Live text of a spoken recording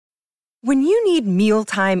When you need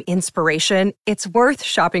mealtime inspiration, it's worth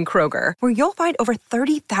shopping Kroger, where you'll find over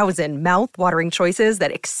 30,000 mouth-watering choices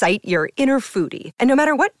that excite your inner foodie. And no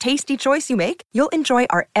matter what tasty choice you make, you'll enjoy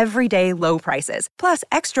our everyday low prices, plus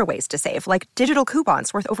extra ways to save, like digital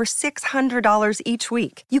coupons worth over $600 each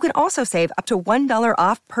week. You can also save up to $1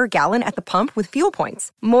 off per gallon at the pump with fuel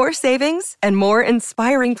points. More savings and more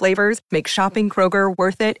inspiring flavors make shopping Kroger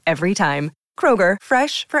worth it every time. Kroger,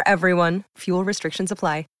 fresh for everyone. Fuel restrictions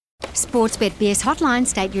apply. Sportsbet BS hotline,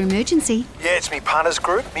 state your emergency. Yeah, it's me punters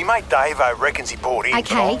group. Me mate Davo reckons he bought in.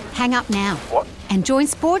 Okay, hang up now. What? And join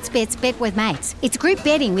Sportsbet's Bet with Mates. It's group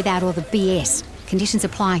betting without all the BS. Conditions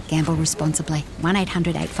apply. Gamble responsibly.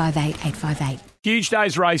 1-800-858-858. Huge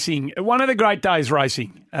days racing. One of the great days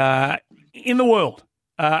racing in the world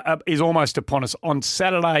is almost upon us. On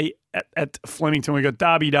Saturday at Flemington, we've got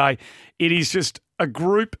Derby Day. It is just a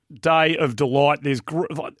group day of delight. There's,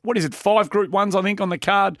 5 Group 1s, I think, on the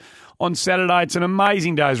card on Saturday. It's an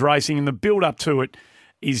amazing day's racing, and the build-up to it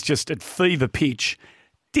is just at fever pitch.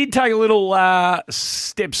 Did take a little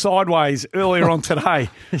step sideways earlier on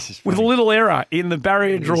today with a little error in the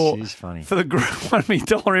barrier draw for the Group 1 $1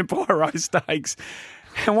 million Empire Race Stakes.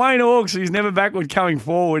 And Wayne Hawkes, who's never backward coming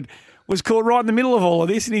forward, was caught right in the middle of all of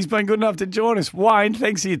this, and he's been good enough to join us. Wayne,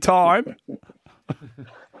 thanks for your time.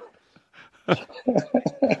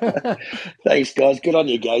 Thanks, guys. Good on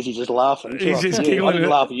you, guys. He's just laughing. He's just I didn't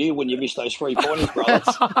laugh at you when you missed those 3 pointers,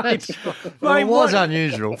 brothers. It was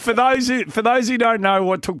unusual. For those who don't know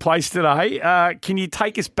what took place today, can you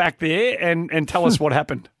take us back there and tell us what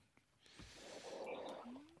happened?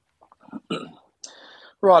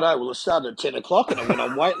 Righto, well, it started at 10 o'clock and I went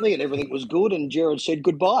on Waitley and everything was good and Jared said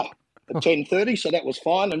goodbye at 10:30, so that was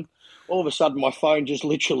fine. And all of a sudden my phone just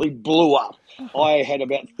literally blew up. I had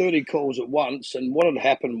about 30 calls at once, and what had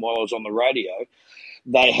happened while I was on the radio,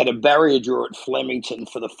 they had a barrier draw at Flemington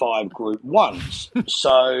for the 5 Group 1s.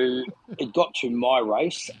 So it got to my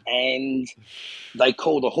race and they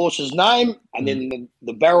called the horse's name, and then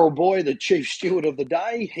the barrel boy, the chief steward of the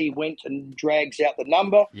day, he went and drags out the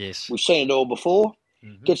number. Yes. We've seen it all before.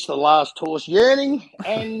 Gets the last horse yearning,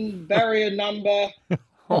 and barrier number...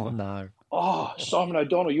 Oh, no. Oh, Simon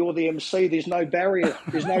O'Donnell, you're the MC. There's no barrier.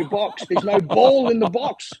 There's no box. There's no ball in the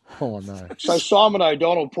box. Oh, no. So Simon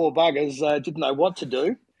O'Donnell, poor buggers, didn't know what to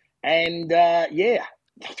do. And,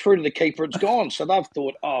 through to the keeper, it's gone. So they've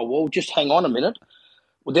thought, oh, well, just hang on a minute.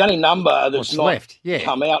 Well, the only number that's not left?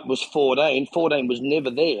 come out was 14. 14 was never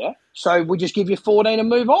there. So we just give you 14 and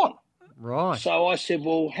move on. Right. So I said,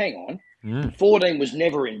 well, hang on. 14 was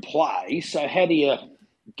never in play. So how do you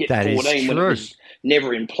get That is 14 when it true. was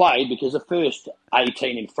never in play? Because the first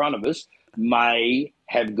 18 in front of us may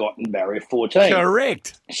have gotten barrier 14.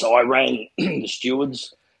 Correct. So I rang the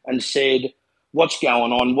stewards and said, what's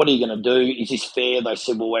going on? What are you going to do? Is this fair? They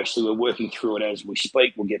said, well, actually, we're working through it as we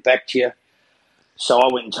speak. We'll get back to you. So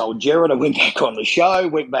I went and told Jared. I went back on the show,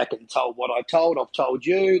 went back and told what I told. I've told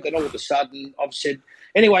you. Then all of a sudden, I've said,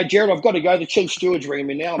 anyway, Jared, I've got to go. The chief steward's ringing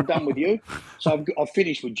me now. I'm done with you. So I've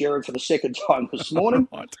finished with Jared for the second time this morning.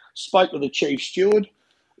 Right. Spoke with the chief steward.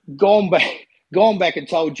 Gone back and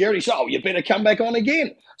told Jared. He said, oh, you better come back on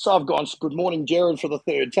again. So I've gone, good morning, Jared, for the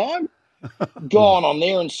third time. Gone on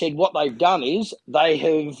there and said what they've done is they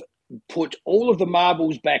have put all of the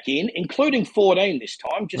marbles back in, including 14 this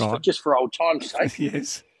time, just for old time's sake.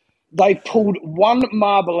 Yes. They pulled one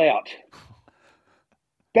marble out.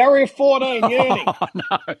 Barrier 14, yearning. Oh,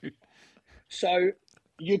 no. So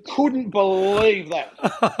you couldn't believe that.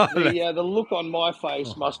 The look on my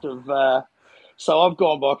face must have... so I've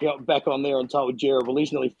gone back on there and told Jared, well,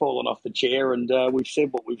 he's nearly fallen off the chair, and we've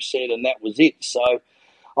said what we've said, and that was it. So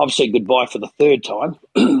I've said goodbye for the third time,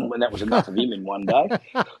 when that was enough of him in one day.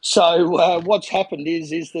 So what's happened is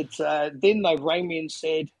that then they rang me and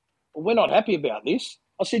said, well, we're not happy about this.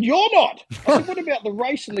 I said, you're not. I said, what about the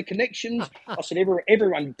race and the connections? I said,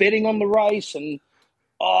 everyone betting on the race, and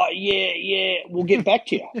oh, yeah, we'll get back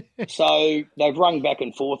to you. So they've rung back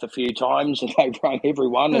and forth a few times, and they've rung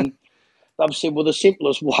everyone, and they've said, well, the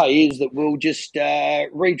simplest way is that we'll just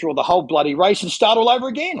redraw the whole bloody race and start all over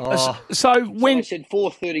again. So So when they said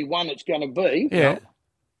 4:31 it's going to be. yeah,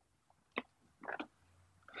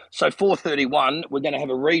 So 4:31 we're going to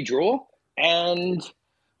have a redraw, and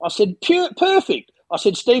I said, perfect. I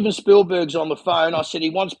said, Steven Spielberg's on the phone. I said, he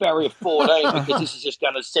wants barrier 14 because this is just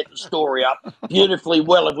going to set the story up beautifully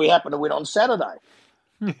well if we happen to win on Saturday.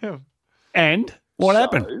 and what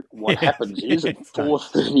happened? What happens is at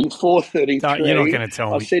 4:33, No, you're not going to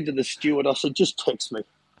tell I me. said to the steward, I said, just text me.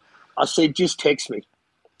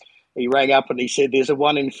 He rang up and he said, there's a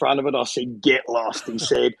one in front of it. I said, get lost. He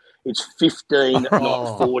said, It's 15,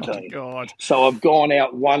 not 14. God. So I've gone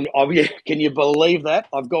out one. Can you believe that?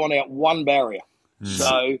 I've gone out one barrier.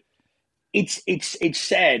 So it's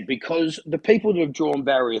sad because the people that have drawn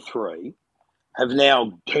barrier 3 have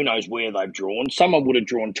now, who knows where they've drawn. Someone would have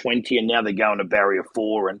drawn 20 and now they're going to barrier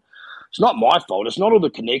 4. And it's not my fault. It's not all the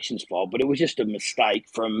connections' fault, but it was just a mistake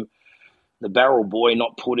from the barrel boy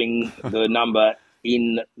not putting the number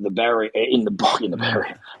in the barrier,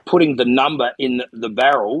 putting the number in the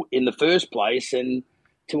barrel in the first place. And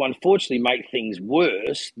to unfortunately make things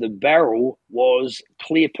worse, the barrel was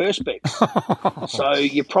clear perspex. So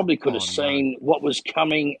you probably could have seen what was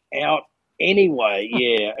coming out anyway.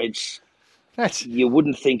 Yeah, you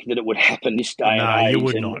wouldn't think that it would happen this day and age. You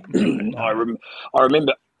would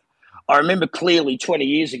not. I remember clearly 20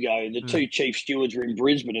 years ago, the two chief stewards were in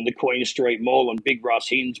Brisbane in the Queen Street Mall, and Big Russ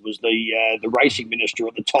Hinds was the racing minister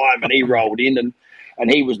at the time, and he rolled in and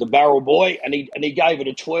he was the barrel boy, and he gave it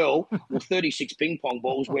a twirl. Well, 36 ping pong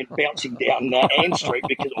balls went bouncing down Ann Street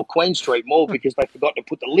or Queen Street Mall because they forgot to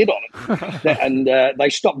put the lid on it, and they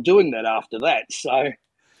stopped doing that after that. So.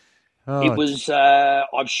 It was.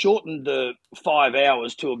 I've shortened the 5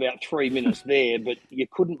 hours to about 3 minutes there, but you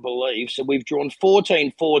couldn't believe. So we've drawn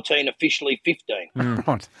 14, officially 15.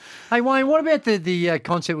 Right. Hey Wayne, what about the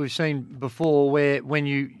concept we've seen before, where when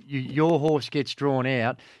your horse gets drawn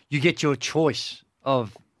out, you get your choice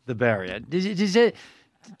of the barrier? Does it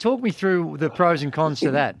talk me through the pros and cons to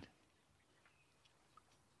that?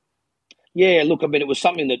 Yeah, look, I mean, it was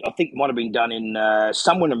something that I think might have been done in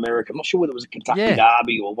somewhere in America. I'm not sure whether it was a Kentucky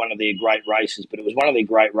Derby or one of their great races, but it was one of their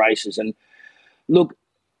great races. And look,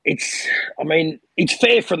 it's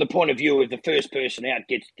fair from the point of view of the first person out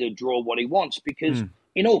gets to draw what he wants, because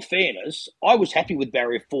in all fairness, I was happy with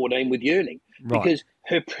barrier 14 with Yearning, because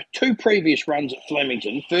her 2 previous runs at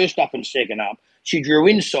Flemington, first up and second up, she drew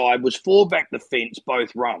inside, was 4 back the fence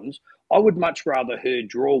both runs. I would much rather her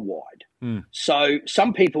draw wide. So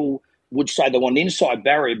some people would say they want an inside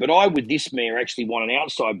barrier, but I, with this mare, actually want an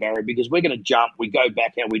outside barrier, because we're going to jump, we go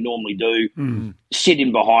back how we normally do, sit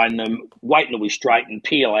in behind them, wait until we straighten,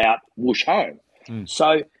 peel out, whoosh home.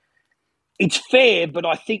 So it's fair, but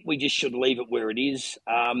I think we just should leave it where it is.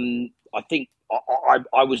 I think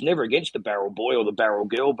I was never against the barrel boy or the barrel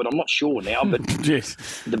girl, but I'm not sure now. But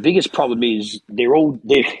the biggest problem is they're all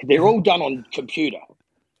done on computer.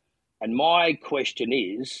 And my question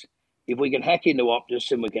is, if we can hack into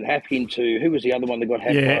Optus and we can hack into, who was the other one that got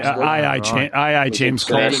hacked last week? AHM's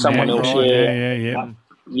called someone else.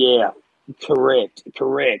 Yeah, correct.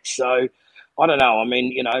 So I don't know. I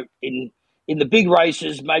mean, you know, in the big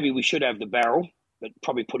races, maybe we should have the barrel, but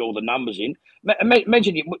probably put all the numbers in.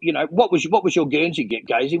 Imagine, you know, what was your Guernsey get,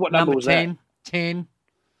 Gazy? What number was 10, that? 10.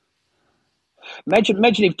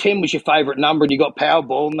 Imagine if 10 was your favourite number and you got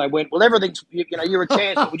Powerball and they went, well, everything's, you know, you're a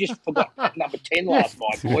chance, but we just forgot number 10 last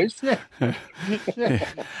night, boys. Hey,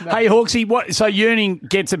 Hawksy, so Yearning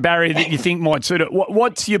gets a barrier that you think might suit it.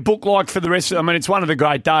 What's your book like for the rest of I mean, it's one of the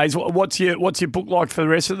great days. What's your book like for the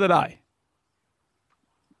rest of the day?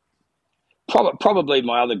 Probably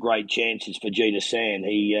my other great chance is for Gita Sand.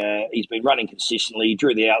 He's been running consistently. He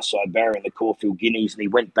drew the outside barrier in the Caulfield Guineas and he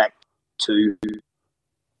went back to...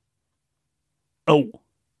 Oh.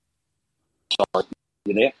 Sorry,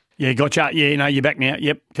 you there? Yeah, gotcha. Yeah, no, you're back now.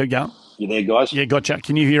 Yep, keep going. You there, guys? Yeah, gotcha.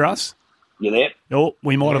 Can you hear us? You there? Oh,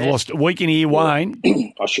 we might have lost. We can hear Wayne.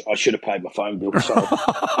 I should have paid my phone bill. Sorry.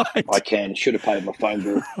 I should have paid my phone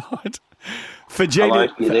bill. Right. For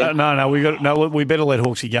Gita, no, we better let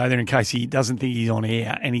Hawksy go there in case he doesn't think he's on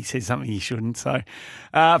air and he says something he shouldn't. So,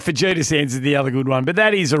 for Gita Sands is the other good one, but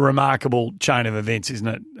that is a remarkable chain of events, isn't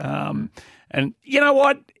it? And you know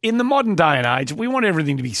what? In the modern day and age, we want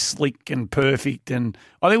everything to be slick and perfect. And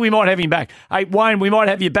I think we might have him back. Hey, Wayne, we might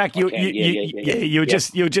have you back. You were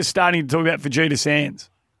just starting to talk about Fajita Sands.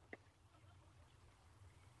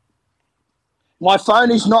 My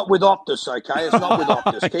phone is not with Optus, okay? It's not with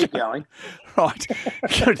Optus. Keep going. Right.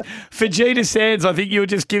 Good. Fajita Sands, I think you were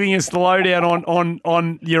just giving us the lowdown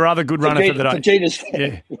on your other good runner for the day. Fajita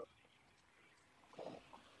Sands. Yeah.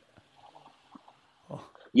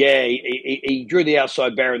 Yeah, he drew the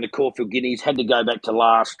outside barrier in the Caulfield Guineas, had to go back to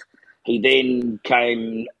last. He then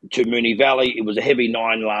came to Moonee Valley. It was a heavy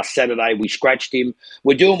 9 last Saturday. We scratched him.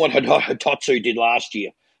 We're doing what Hitotsu did last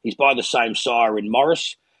year. He's by the same sire in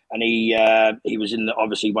Morris, and he was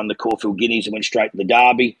obviously won the Caulfield Guineas and went straight to the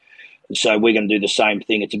Derby. And so we're going to do the same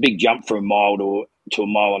thing. It's a big jump from a mile to a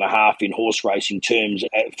mile and a half in horse racing terms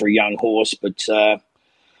for a young horse, but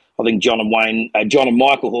I think John and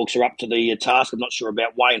Michael Hawkes are up to the task. I'm not sure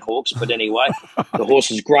about Wayne Hawkes, but anyway, the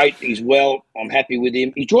horse is great. He's well. I'm happy with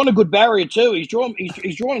him. He's drawn a good barrier too. He's drawn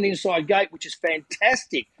an inside gate, which is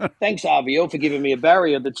fantastic. Thanks, RVL, for giving me a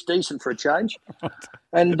barrier that's decent for a change.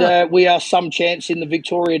 And we are some chance in the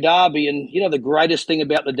Victoria Derby. And you know the greatest thing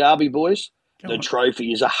about the Derby, boys? The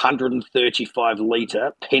trophy is a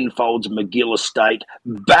 135-litre Penfolds McGill Estate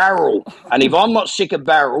barrel. And if I'm not sick of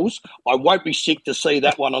barrels, I won't be sick to see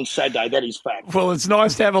that one on Saturday. That is fact. Well, it's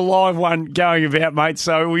nice to have a live one going about, mate.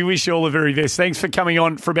 So we wish you all the very best. Thanks for coming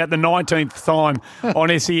on for about the 19th time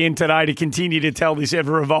on SEN today to continue to tell this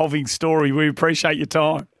ever-evolving story. We appreciate your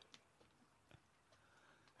time.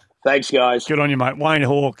 Thanks, guys. Good on you, mate. Wayne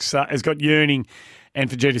Hawkes has got Yearning and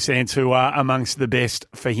Fujita Sands, who are amongst the best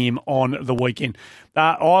for him on the weekend.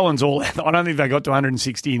 Islands all, I don't think they got to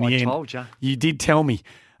 160 in the end. I told you. You did tell me.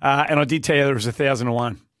 And I did tell you there was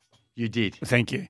 1,001. You did. Thank you.